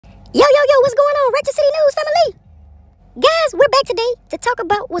Yo, what's going on, Ratchet City News family? Guys, we're back today to talk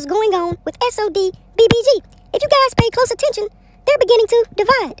about what's going on with SODxBBG. If you guys pay close attention, they're beginning to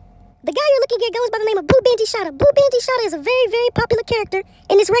divide. The guy you're looking at goes by the name of Blue Benji Shotta. Blue Benji Shotta is a very, very popular character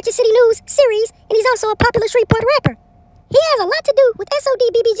in this Ratchet City News series, and he's also a popular Shreveport rapper. He has a lot to do with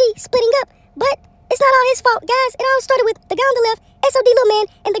SODxBBG splitting up, but it's not all his fault, guys. It all started with the guy on the left, SOD Lil Man,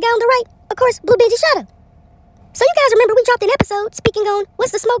 and the guy on the right, of course, Blue Benji Shotta. So you guys remember we dropped an episode speaking on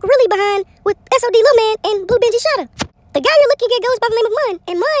what's the smoke really behind with SOD Lil Man and Blue Benji Shotta. The guy you're looking at goes by the name of Mun,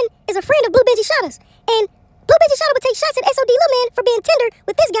 and Mun is a friend of Blue Benji Shotta's. And Blue Benji Shotta would take shots at SOD Lil Man for being tender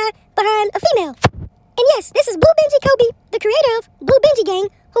with this guy behind a female. And yes, this is Blue Benji Kobe, the creator of Blue Benji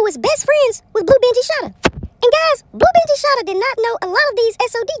Gang, who was best friends with Blue Benji Shotta. And guys, Blue Benji Shotta did not know a lot of these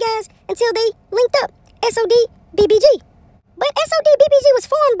SOD guys until they linked up, SODxBBG. But SODxBBG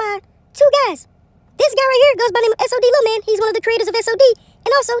was formed by two guys. This guy right here goes by the name of SOD Lil Man. He's one of the creators of SOD.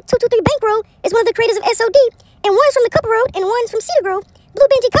 And also, 223 Bankroll is one of the creators of SOD. And one's from the Cooper Road and one's from Cedar Grove. Blue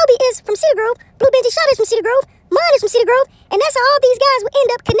Benji Kobe is from Cedar Grove. Blue Benji Shotta is from Cedar Grove. Mun is from Cedar Grove. And that's how all these guys would end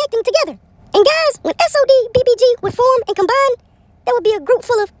up connecting together. And guys, when SODxBBG would form and combine, that would be a group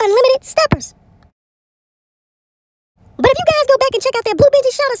full of unlimited steppers. But if you guys go back and check out that Blue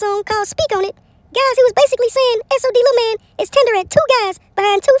Benji Shotta song called Speak On It, guys, he was basically saying SOD Lil Man is tender at two guys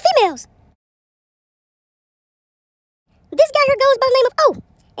behind two females. This guy here goes by the name of O.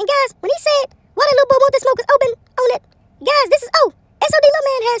 And guys, when he said, why that little boy want the smoke with open on it, guys, this is O. SOD Lil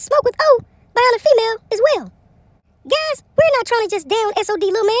Man has smoke with O behind a female as well. Guys, we're not trying to just down SOD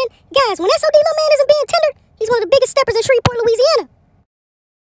Lil Man. Guys, when SOD Lil Man isn't being tender, he's one of the biggest steppers in Shreveport, Louisiana.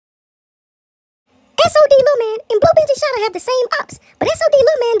 SOD Lil Man and Blue Benji Shotta have the same ops, but SOD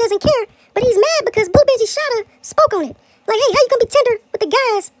Lil Man doesn't care, but he's mad because Blue Benji Shotta spoke on it. Like, hey, how you gonna be tender with the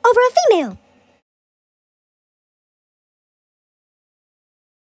guys over a female?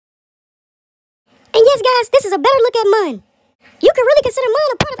 And yes, guys, this is a better look at Mun. You can really consider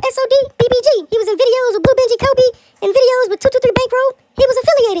Mun a part of SODxBBG. He was in videos with Blue Benji Kobe and videos with 223 Bankroll. He was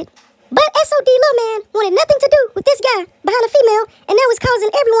affiliated. But SOD Lil Man wanted nothing to do with this guy behind a female, and that was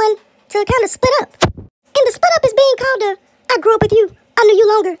causing everyone to kind of split up. And the split up is being called a, I grew up with you, I knew you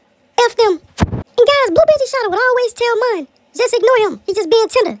longer, F them. And guys, Blue Benji Shotta would always tell Mun, just ignore him, he's just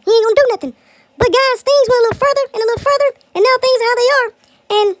being tender, he ain't gonna do nothing. But guys, things went a little further and a little further, and now things are how they are.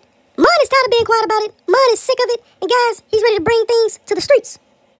 And Mun is tired of being quiet about it, Mun is sick of it, and guys, he's ready to bring things to the streets.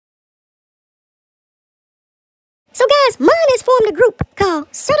 So guys, Mun has formed a group called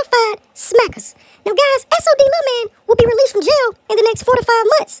Certified Smackers. Now guys, SOD Lil Man will be released from jail in the next 4 to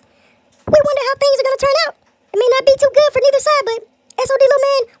 5 months. We wonder how things are going to turn out. It may not be too good for neither side, but SOD Lil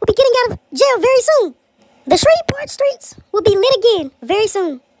Man will be getting out of jail very soon. The Shreveport streets will be lit again very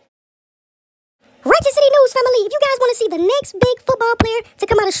soon. Ratchet City News family, if you guys want to see the next big football player to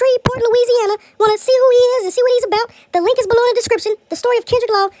come out of Shreveport, Louisiana, want to see who he is and see what he's about, the link is below in the description. The story of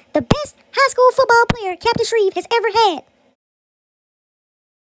Kendrick Law, the best high school football player Captain Shreve has ever had.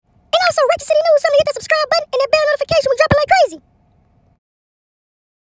 And also, Ratchet City News family,